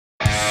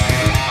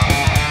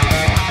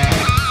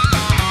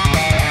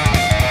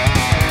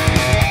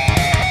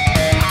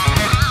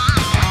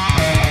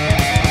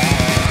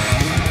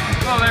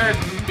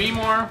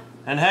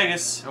And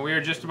Haggis. And we are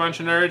just a bunch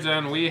of nerds,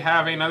 and we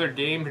have another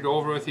game to go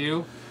over with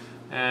you.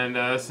 And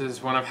this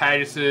is one of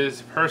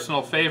Haggis's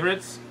personal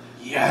favorites.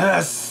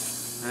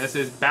 Yes! And this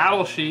is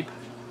Battle Sheep,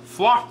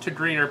 Flock to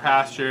Greener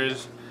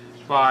Pastures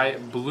by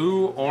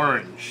Blue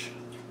Orange.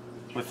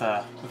 With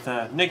a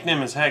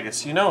nickname as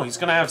Haggis. You know, he's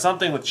going to have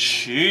something with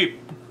sheep.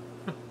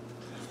 So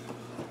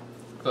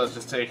let's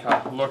just take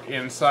a look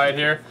inside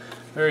here.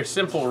 Very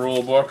simple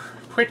rule book.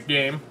 Quick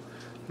game.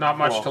 Not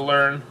much to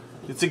learn.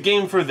 It's a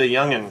game for the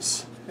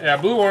youngins. Yeah,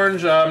 Blue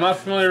Orange, I'm not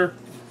familiar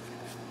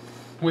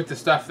with the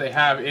stuff they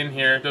have in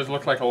here. It does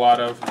look like a lot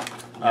of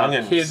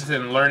kids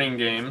and learning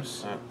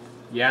games.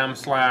 Yam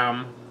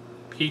Slam,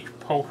 Peak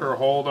Poker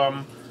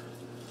Hold'em,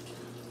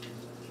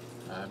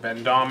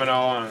 Ben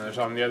Domino, and there's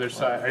on the other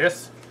side. I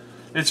guess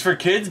it's for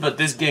kids, but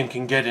this game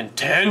can get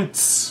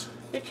intense.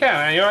 It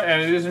can, you know,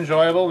 and it is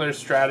enjoyable. There's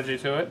strategy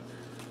to it.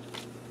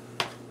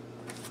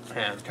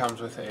 And it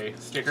comes with a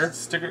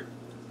sticker.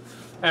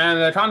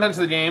 And the contents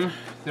of the game,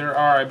 there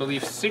are, I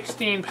believe,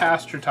 16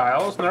 pasture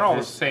tiles, and they're all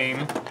the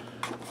same.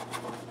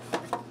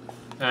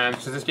 And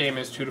so this game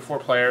is 2 to 4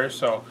 players,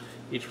 so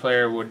each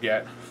player would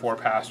get 4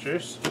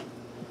 pastures.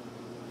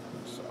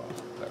 So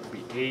that would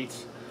be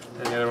 8.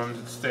 And the other ones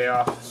would stay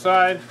off the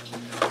side.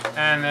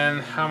 And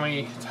then how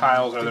many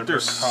tiles are there per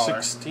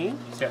color? 16?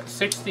 Yeah,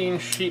 16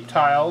 sheep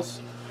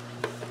tiles.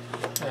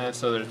 And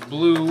so there's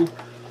blue,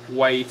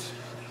 white,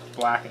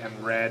 black,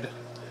 and red.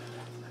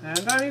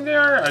 And I mean, they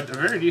are a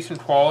very decent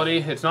quality.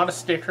 It's not a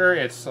sticker.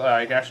 It's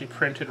like actually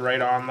printed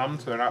right on them,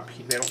 so they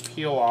don't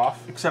peel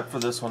off. Except for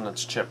this one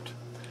that's chipped.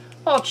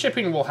 Well,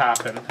 chipping will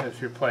happen if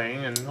you're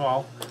playing, and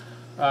well,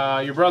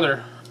 your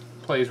brother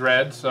plays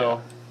red,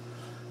 so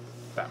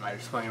that might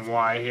explain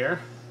why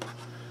here.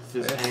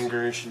 His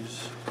anger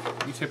issues.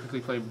 You typically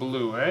play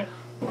blue, eh?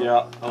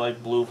 Yeah, I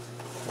like blue.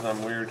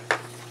 I'm weird.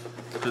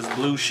 Because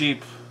blue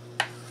sheep.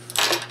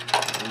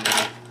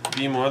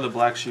 Be more the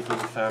black sheep of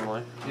the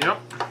family.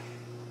 Yep.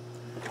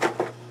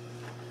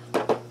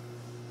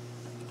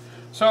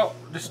 So,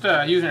 just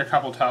using a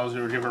couple tiles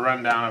to give a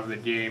rundown of the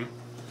game.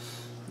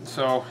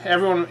 So,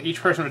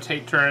 each person would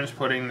take turns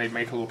they'd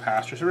make a little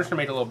pasture. So we're just going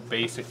to make a little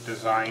basic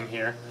design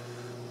here,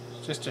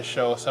 just to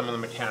show some of the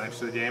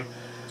mechanics of the game.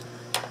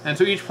 And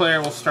so each player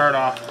will start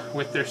off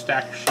with their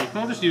stack of sheep, and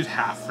we'll just use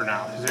half for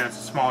now, because it's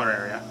a smaller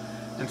area.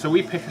 And so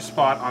we pick a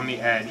spot on the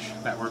edge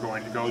that we're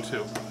going to go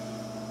to.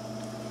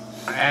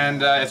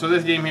 And so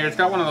this game here, it's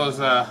got one of those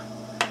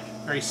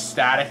very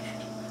static,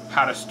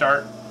 how to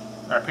start,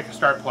 or pick a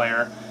start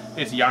player.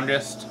 It's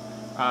youngest.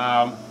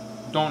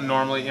 Don't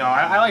normally, you know,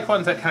 I like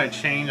ones that kind of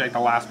change, like the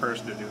last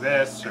person to do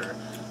this, or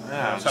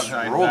something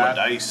like that. Roll a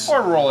dice.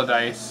 Or roll a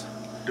dice.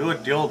 Do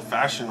it the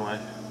old-fashioned way.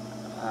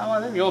 Well,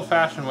 I think the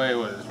old-fashioned way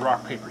was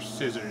rock, paper,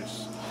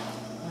 scissors.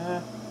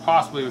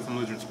 Possibly with some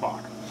lizard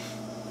Spock.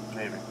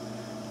 Maybe.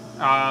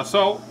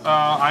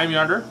 I'm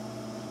younger.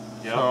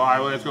 Yep. So I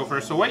will go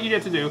first. So what you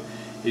get to do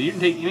is you can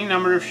take any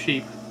number of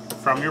sheep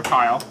from your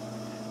pile,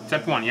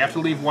 except one. You have to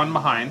leave one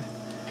behind,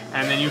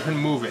 and then you can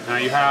move it. Now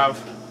you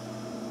have,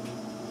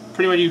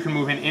 pretty much you can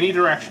move in any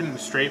direction in a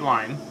straight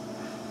line.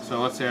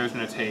 So let's say I was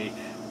going to take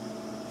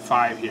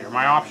 5 here.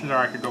 My options are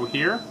I could go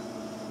here,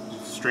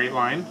 straight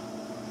line,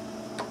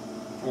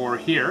 or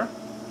here.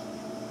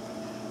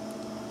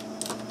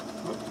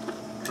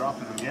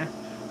 Dropping them here.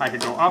 I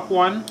could go up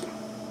 1,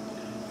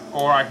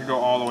 or I could go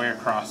all the way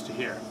across to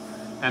here.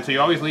 And so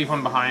you always leave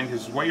one behind,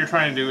 because what you're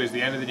trying to do is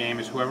the end of the game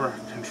is whoever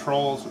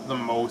controls the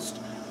most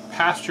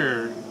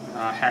pasture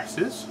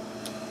hexes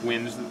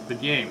wins the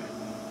game.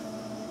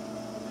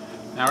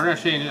 Now we're going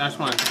to change. I just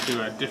want to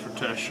do a different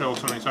to show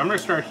something. So I'm going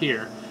to start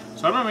here.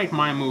 So I'm going to make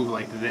my move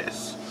like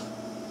this.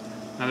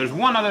 Now there's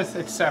one other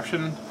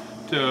exception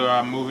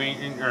to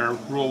moving, or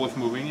rule with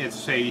moving. It's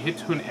say you hit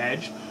to an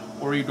edge,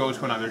 or you go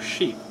to another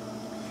sheep.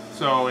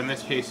 So in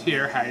this case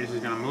here, Haggis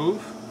is going to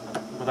move.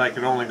 But I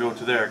can only go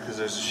to there because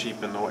there's a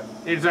sheep in the way.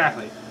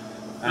 Exactly.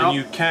 And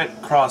you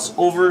can't cross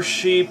over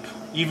sheep,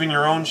 even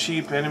your own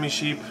sheep, enemy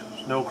sheep,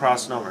 no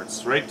crossing over.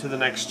 It's right to the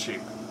next sheep.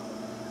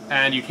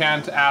 And you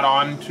can't add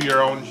on to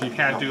your own. You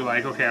can't do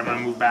like, okay, I'm going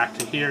to move back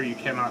to here. You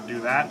cannot do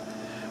that.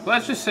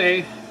 Let's just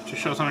say, to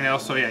show something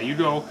else, so yeah, you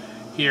go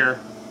here,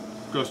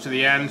 goes to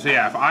the end. So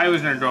yeah, if I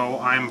was going to go,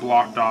 I'm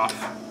blocked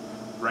off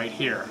right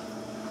here.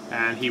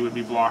 And he would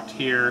be blocked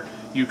here.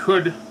 You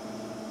could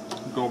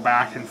go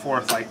back and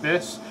forth like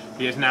this,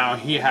 because now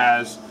he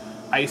has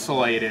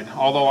isolated.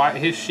 Although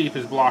his sheep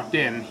is blocked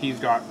in, he's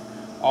got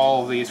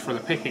all of these for the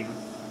picking.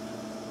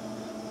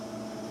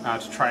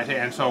 To try to,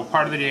 and so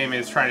part of the game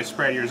is trying to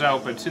spread yours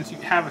out, but since you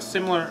have a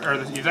similar, or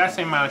the exact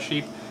same amount of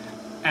sheep,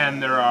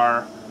 and there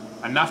are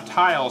enough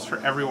tiles for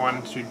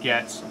everyone to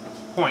get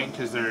point,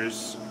 because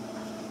there's,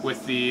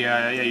 with the,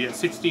 yeah, you get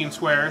 16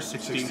 squares,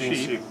 16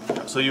 sheep.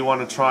 So you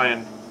want to try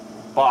and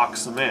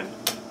box them in,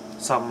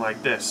 something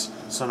like this.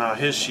 So now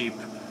his sheep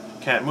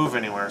can't move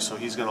anywhere, so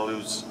he's going to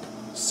lose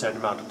a set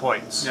amount of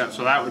points. Yeah,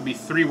 so that would be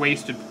 3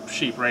 wasted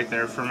sheep right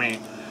there for me.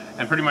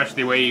 And pretty much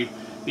the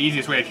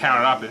easiest way to count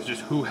it up is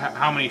just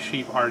how many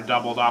sheep are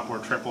doubled up or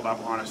tripled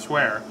up on a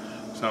square.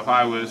 So if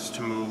I was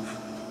to move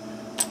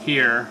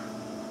here,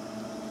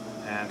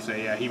 And so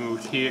yeah, he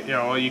moved here. You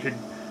know, you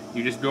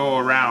just go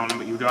around,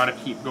 but you got to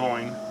keep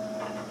going.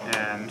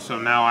 And so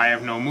now I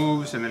have no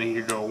moves, and then he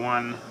could go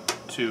 1,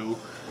 2,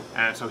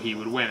 and so he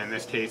would win. In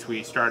this case,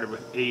 we started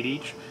with 8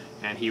 each,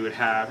 and he would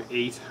have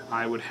 8.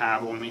 I would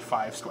have only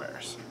 5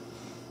 squares.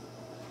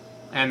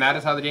 And that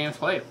is how the game is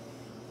played.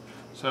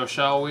 So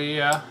shall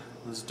we?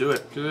 Let's do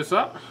it. Do this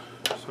up.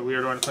 So we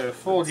are going to play the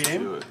full Let's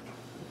game. do it.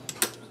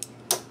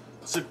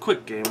 It's a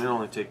quick game. It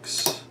only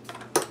takes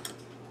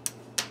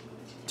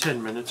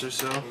 10 minutes or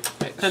so.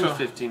 Okay, 10 to so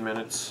 15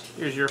 minutes.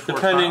 Here's your 4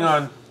 depending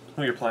tiles. on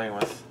who you're playing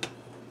with.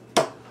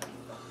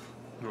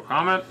 No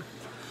comment.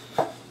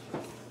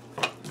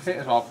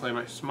 Okay, so I'll play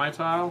my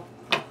tile.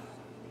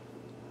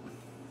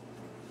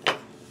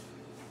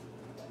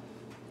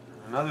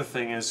 Another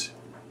thing is,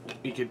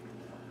 you could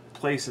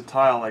place a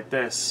tile like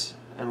this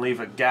and leave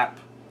a gap.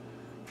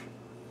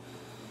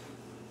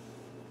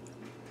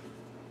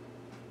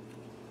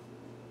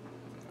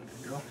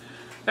 There you go.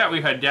 Yeah,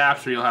 we've had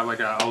gaps where you'll have like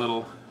a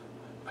little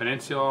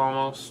peninsula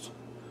almost.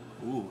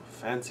 Ooh,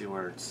 fancy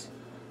words.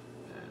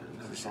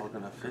 And Is this all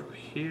gonna fit? go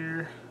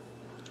here.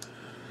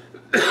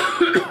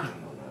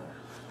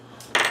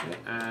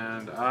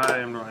 And I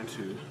am going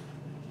to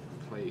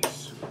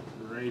place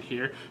right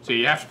here. So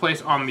you have to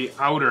place on the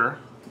outer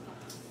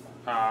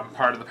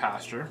part of the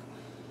pasture.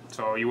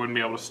 So you wouldn't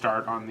be able to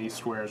start on these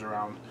squares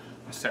around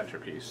the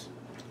centerpiece.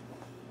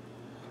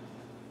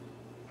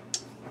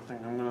 I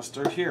think I'm gonna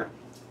start here.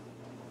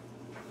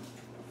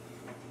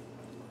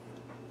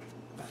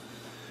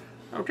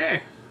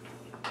 Okay.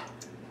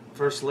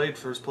 First laid,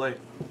 first play.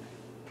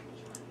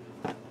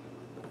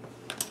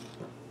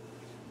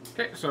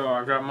 Okay, so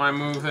I've got my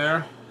move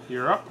there.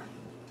 You're up.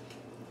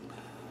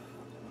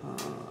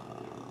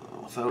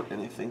 Without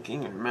any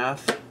thinking or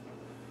math.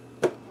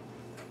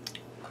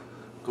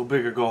 Go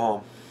big or go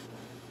home.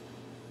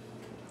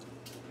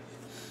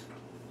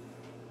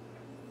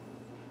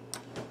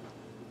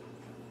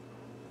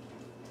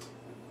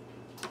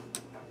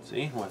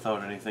 See?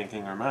 Without any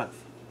thinking or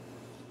math.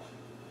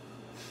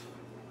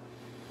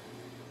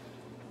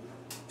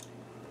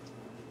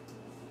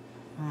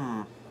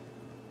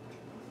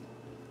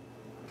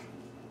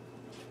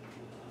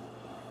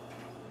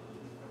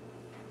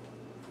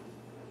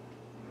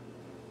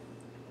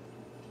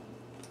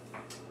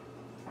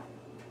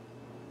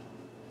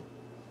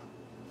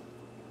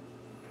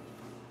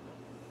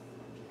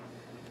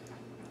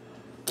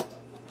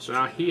 So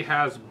now he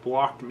has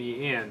blocked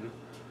me in.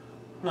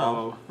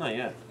 No, not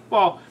yet.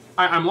 Well,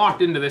 I'm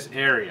locked into this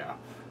area.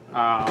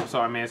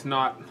 So I mean, it's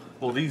not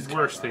Well, these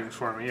worse things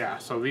for me. Yeah,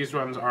 so these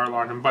ones are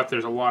locked in, but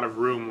there's a lot of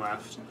room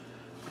left.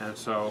 And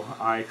so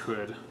I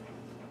could...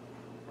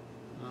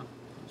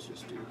 let's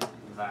just do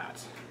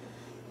that.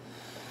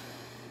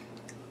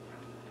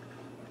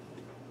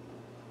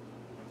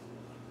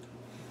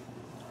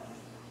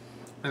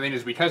 The thing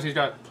is, because he's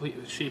got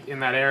sheep in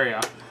that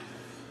area,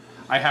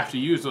 I have to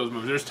use those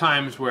moves. There's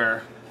times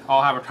where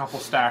I'll have a couple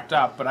stacked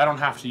up, but I don't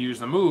have to use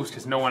the moves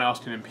because no one else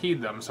can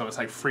impede them, so it's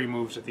like free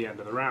moves at the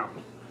end of the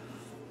round.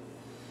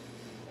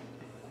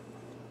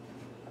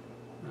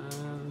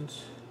 And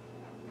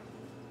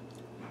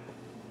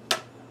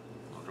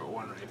I'll go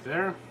 1 right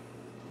there.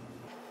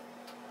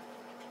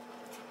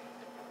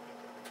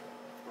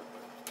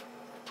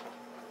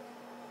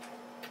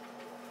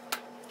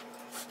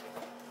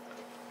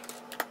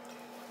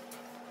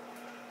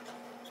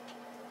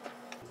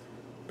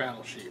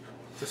 Battle sheep.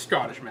 It's a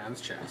Scottish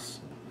man's chess.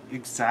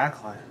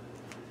 Exactly.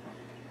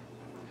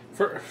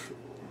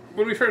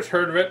 When we first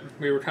heard of it,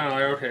 we were kind of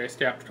like, okay,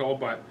 skeptical,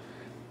 but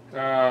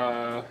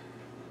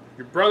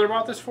your brother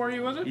bought this for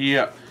you, was it?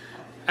 Yeah.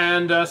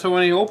 And so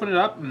when he opened it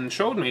up and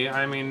showed me,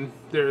 I mean,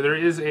 there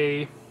is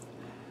a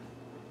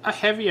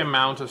heavy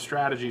amount of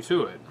strategy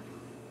to it.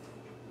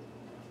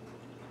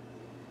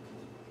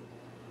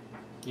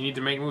 You need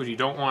to make moves. You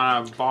don't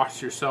want to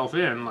box yourself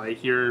in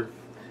like you're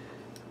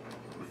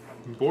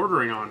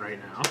bordering on right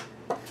now.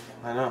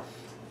 I know.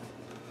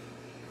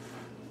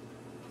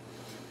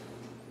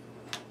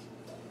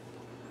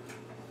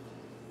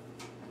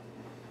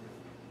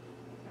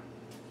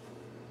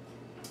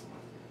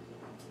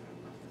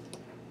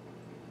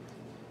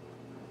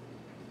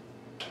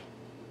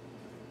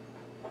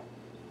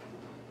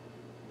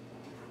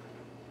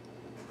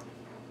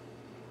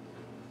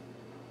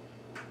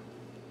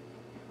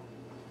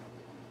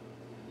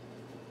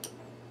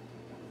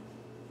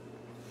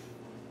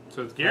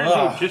 So it's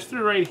guaranteed just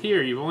through right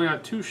here. You've only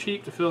got 2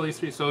 sheep to fill these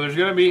 3. So there's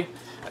going to be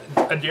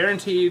a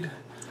guaranteed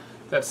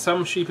that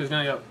some sheep is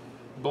going to get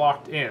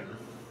blocked in.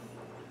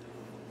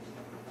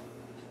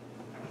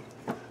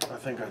 I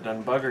think I've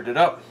done buggered it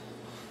up.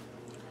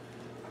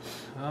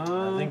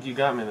 I I think you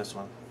got me this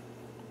one.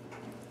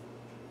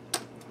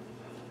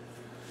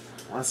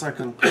 Unless I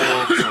can pull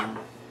off some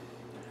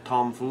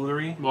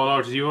tomfoolery. Well, no,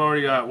 because you've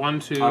already got 1,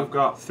 2, I've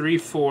got 3,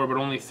 4, but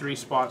only 3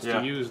 spots Yeah.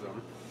 to use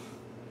them.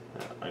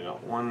 Yeah, I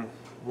got one.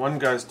 One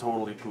guy's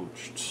totally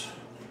pooched.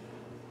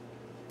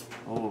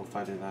 Oh, if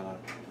I did that,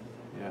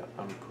 yeah,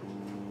 I'm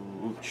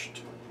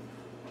pooched.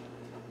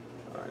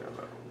 I got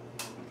that.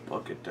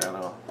 Look at that.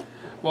 Oh.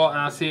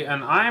 Well, see,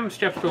 and I'm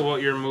skeptical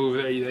about your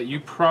move that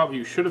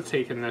you should have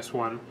taken this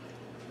one,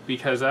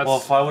 because that's. Well,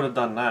 if I would have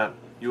done that,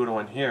 you would have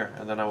went here,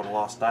 and then I would have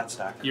lost that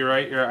stack. You're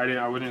right.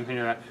 I wouldn't think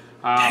of that.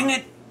 Dang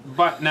it!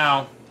 But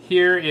now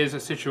here is a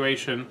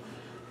situation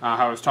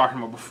how I was talking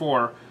about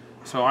before.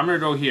 So I'm gonna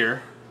go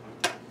here.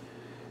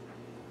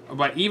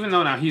 But even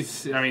though now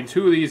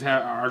two of these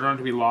are going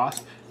to be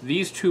lost.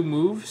 These two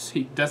moves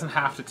he doesn't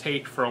have to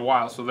take for a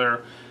while, so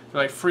they're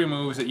like free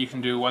moves that you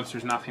can do once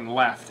there's nothing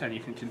left, and you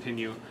can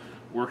continue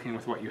working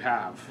with what you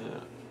have.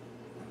 Yeah.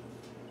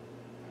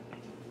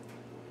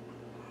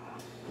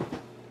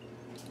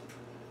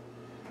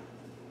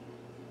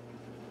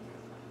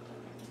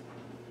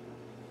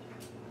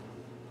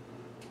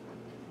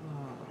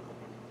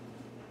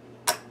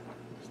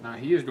 Now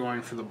he is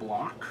going for the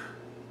block.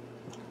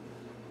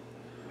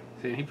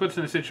 See, and he puts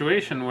in a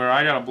situation where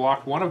I gotta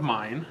block one of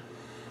mine,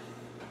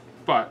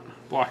 but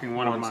blocking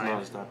one of mine.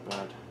 Not as that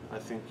bad. I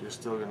think you're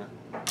still gonna.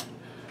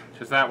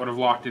 Because that would have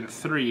locked in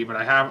 3, but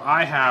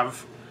I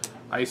have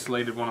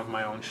isolated one of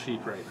my own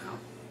sheep right now.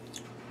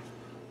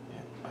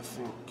 Yeah, I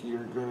think you're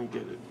gonna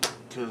get it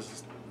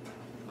because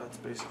that's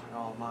basically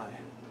all my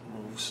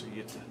moves. So you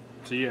get to.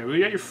 So yeah, we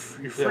got your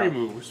free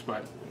moves,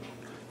 but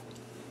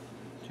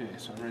okay.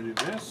 So I'm gonna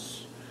do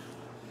this.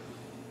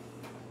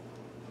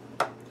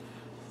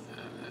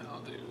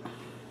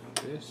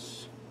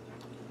 This.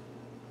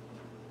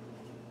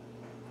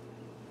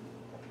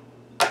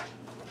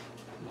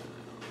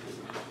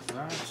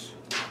 That.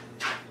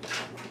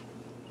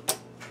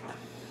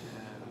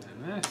 And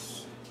then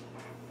this.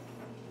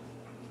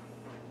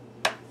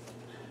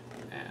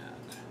 And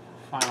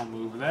final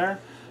move there.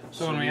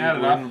 So when we add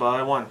it up.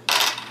 By 1.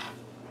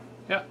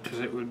 Yeah, because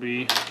it would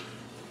be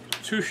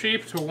 2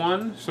 sheep to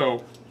 1.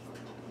 So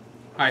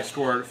I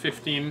scored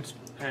 15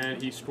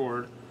 and he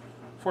scored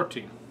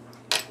 14.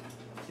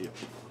 Yep.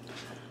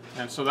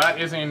 And so that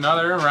is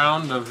another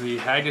round of the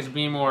Haggis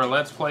Be More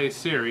Let's Play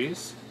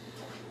series.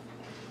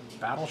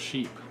 Battle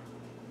Sheep.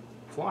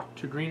 Flock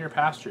to greener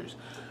pastures.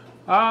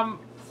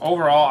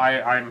 Overall,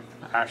 I'm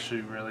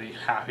actually really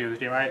happy with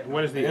the game.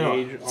 What is the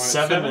age on it?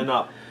 7 and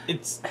up.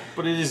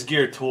 But it is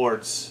geared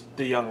towards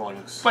the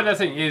younglings. But the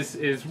thing is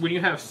when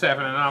you have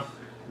 7 and up,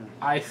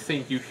 I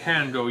think you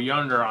can go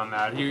younger on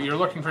that. You're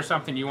looking for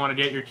something you want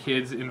to get your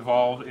kids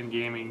involved in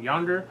gaming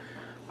younger.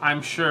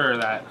 I'm sure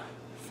that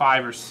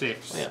 5 or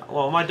 6. Yeah,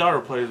 well, my daughter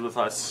played with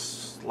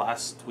us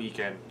last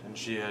weekend, and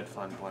she had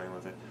fun playing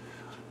with it.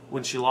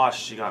 When she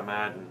lost, she got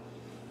mad and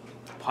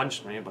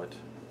punched me, but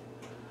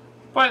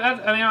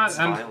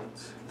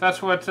that's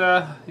what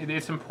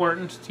it's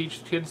important to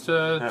teach kids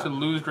to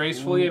lose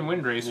gracefully and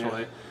win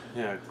gracefully.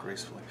 Yeah,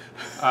 gracefully.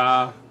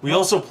 We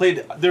also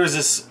played. There was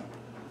this.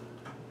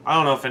 I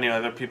don't know if any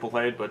other people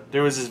played, but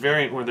there was this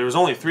variant where there was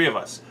only 3 of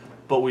us,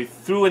 but we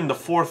threw in the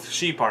 4th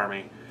sheep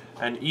army,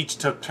 and each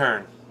took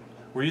turn.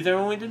 Were you there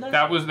when we did that?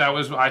 That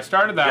was I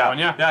started that one,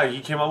 yeah. Yeah, you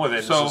came up with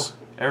it. So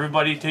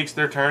everybody takes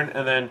their turn,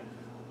 and then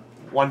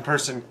one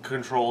person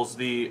controls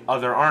the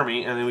other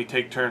army, and then we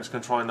take turns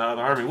controlling the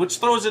other army, which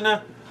throws in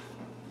a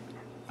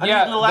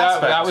little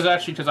aspect. That was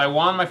actually because I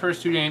won my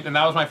first 2 games, and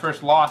that was my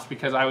first loss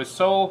because I was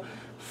so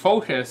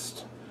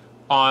focused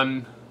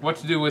on what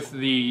to do with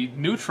the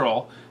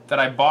neutral that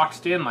I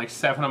boxed in like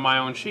 7 of my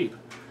own sheep.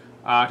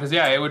 Because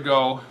yeah, it would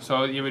go.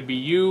 So it would be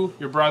you,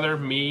 your brother,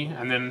 me,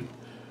 and then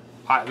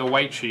the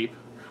white sheep.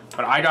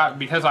 But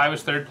because I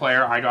was 3rd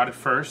player, I got it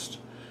first.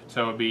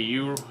 So it would be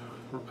you,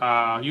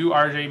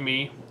 RJ,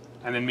 me,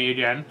 and then me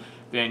again.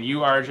 Then you,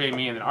 RJ,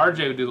 me, and then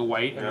RJ would do the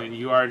white, and then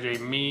you, RJ,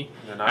 me.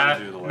 And then I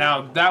would do the white.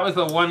 Now, that was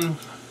the one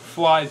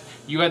flaw.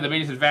 You had the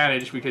biggest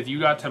advantage because you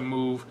got to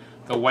move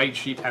the white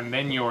sheep and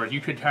then yours.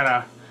 You could kind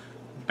of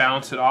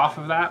bounce it off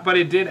of that, but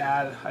it did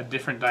add a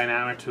different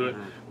dynamic to it.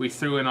 We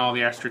threw in all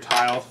the extra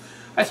tiles.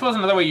 I suppose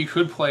another way you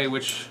could play,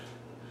 which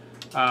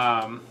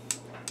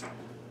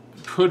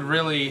could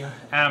really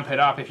amp it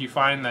up if you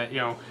find that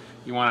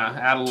you want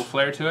to add a little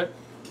flair to it,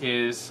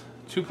 is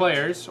 2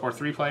 players or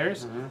 3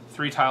 players,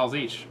 3 tiles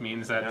each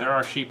means that there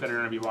are sheep that are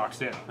going to be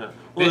boxed in. Yeah.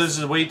 Well, this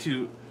is a way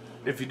to,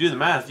 if you do the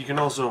math, you can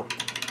also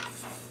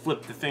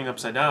flip the thing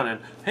upside down and,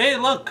 hey,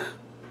 look,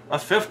 a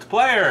 5th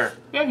player.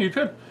 Yeah, you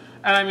could.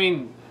 And I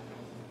mean,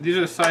 these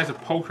are the size of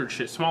poker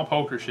chips, small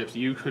poker chips.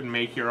 You could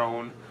make your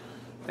own.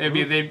 You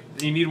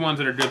need ones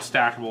that are good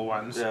stackable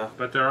ones. Yeah.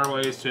 But there are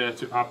ways to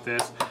up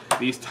this.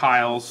 These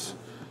tiles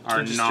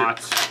are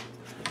not,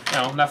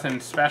 nothing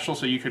special,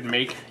 so you could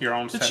make your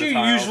own set of tiles. It's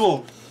your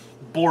usual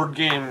board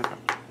game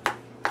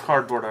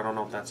cardboard. I don't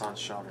know if that's on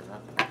shot or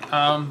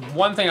not.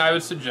 One thing I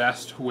would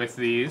suggest with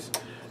these,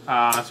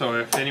 so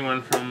if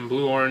anyone from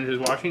Blue Orange is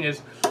watching,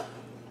 is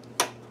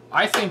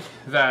I think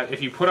that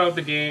if you put out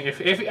the game,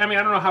 I mean,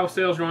 I don't know how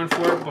sales are going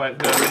for it, but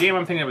the game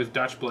I'm thinking of is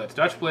Dutch Blitz.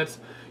 Dutch Blitz,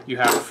 you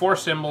have 4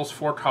 symbols,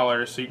 4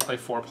 colors, so you play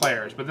 4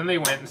 players. But then they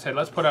went and said,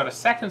 let's put out a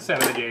second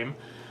set of the game.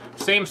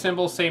 Same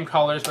symbols, same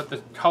colors, but the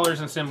colors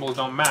and symbols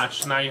don't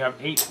match. So now you have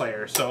 8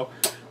 players. So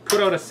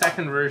put out a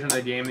second version of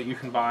the game that you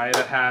can buy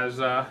that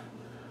has, I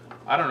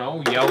don't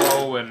know,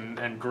 yellow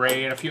and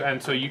gray and a few,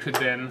 and so you could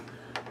then,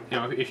 you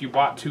know, if you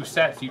bought 2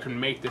 sets, you can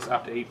make this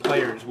up to 8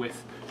 players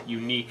with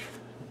unique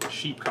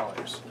sheep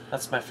colors.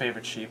 That's my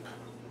favorite sheep,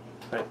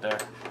 right there.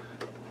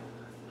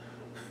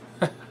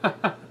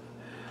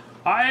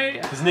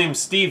 His name's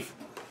Steve.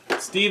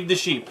 Steve the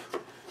sheep.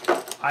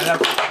 I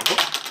have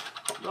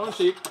no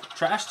sheep.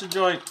 Trash the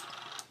joint.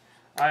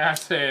 I have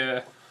to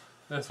say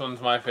this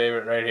one's my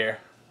favorite right here.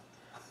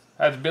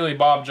 That's Billy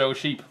Bob Joe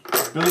sheep.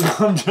 Billy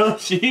Bob Joe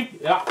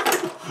sheep? Yeah.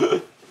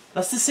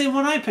 That's the same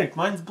one I picked.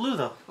 Mine's blue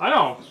though. I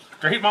know.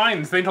 Great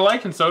minds think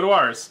alike, and so do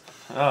ours.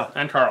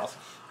 And Carl's.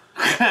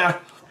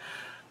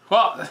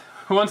 Well,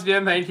 once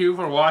again, thank you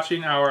for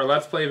watching our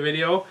Let's Play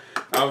video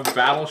of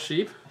Battle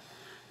Sheep.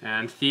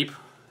 And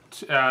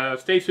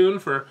stay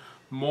tuned for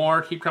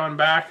more. Keep coming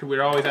back.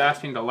 We're always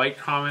asking to like,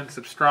 comment,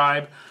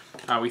 subscribe.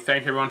 We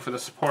thank everyone for the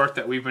support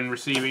that we've been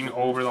receiving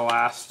over the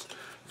last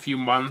few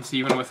months,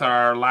 even with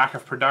our lack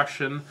of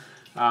production.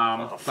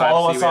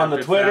 Follow us on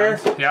the Twitter.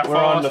 Yeah, we're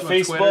on the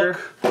Facebook.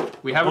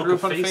 We have a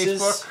group on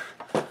Facebook.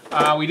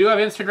 We do have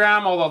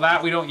Instagram, although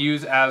that we don't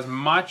use as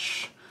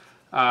much.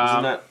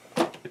 Isn't that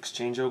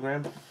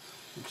Exchangeogram?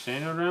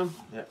 Exchangeogram?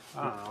 Yeah.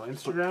 I don't know.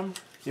 Instagram?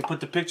 You put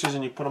the pictures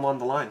and you put them on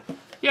the line.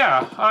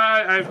 Yeah,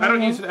 I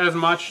don't use it as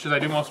much because I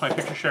do most of my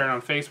picture sharing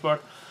on Facebook.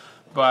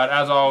 But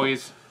as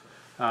always,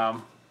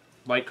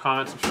 like,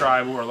 comment,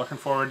 subscribe. We're looking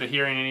forward to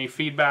hearing any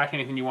feedback,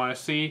 anything you want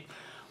to see.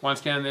 Once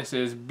again, this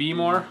is Be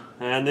More.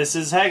 And this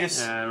is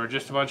Haggis. And we're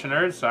just a bunch of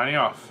nerds signing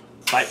off.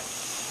 Bye.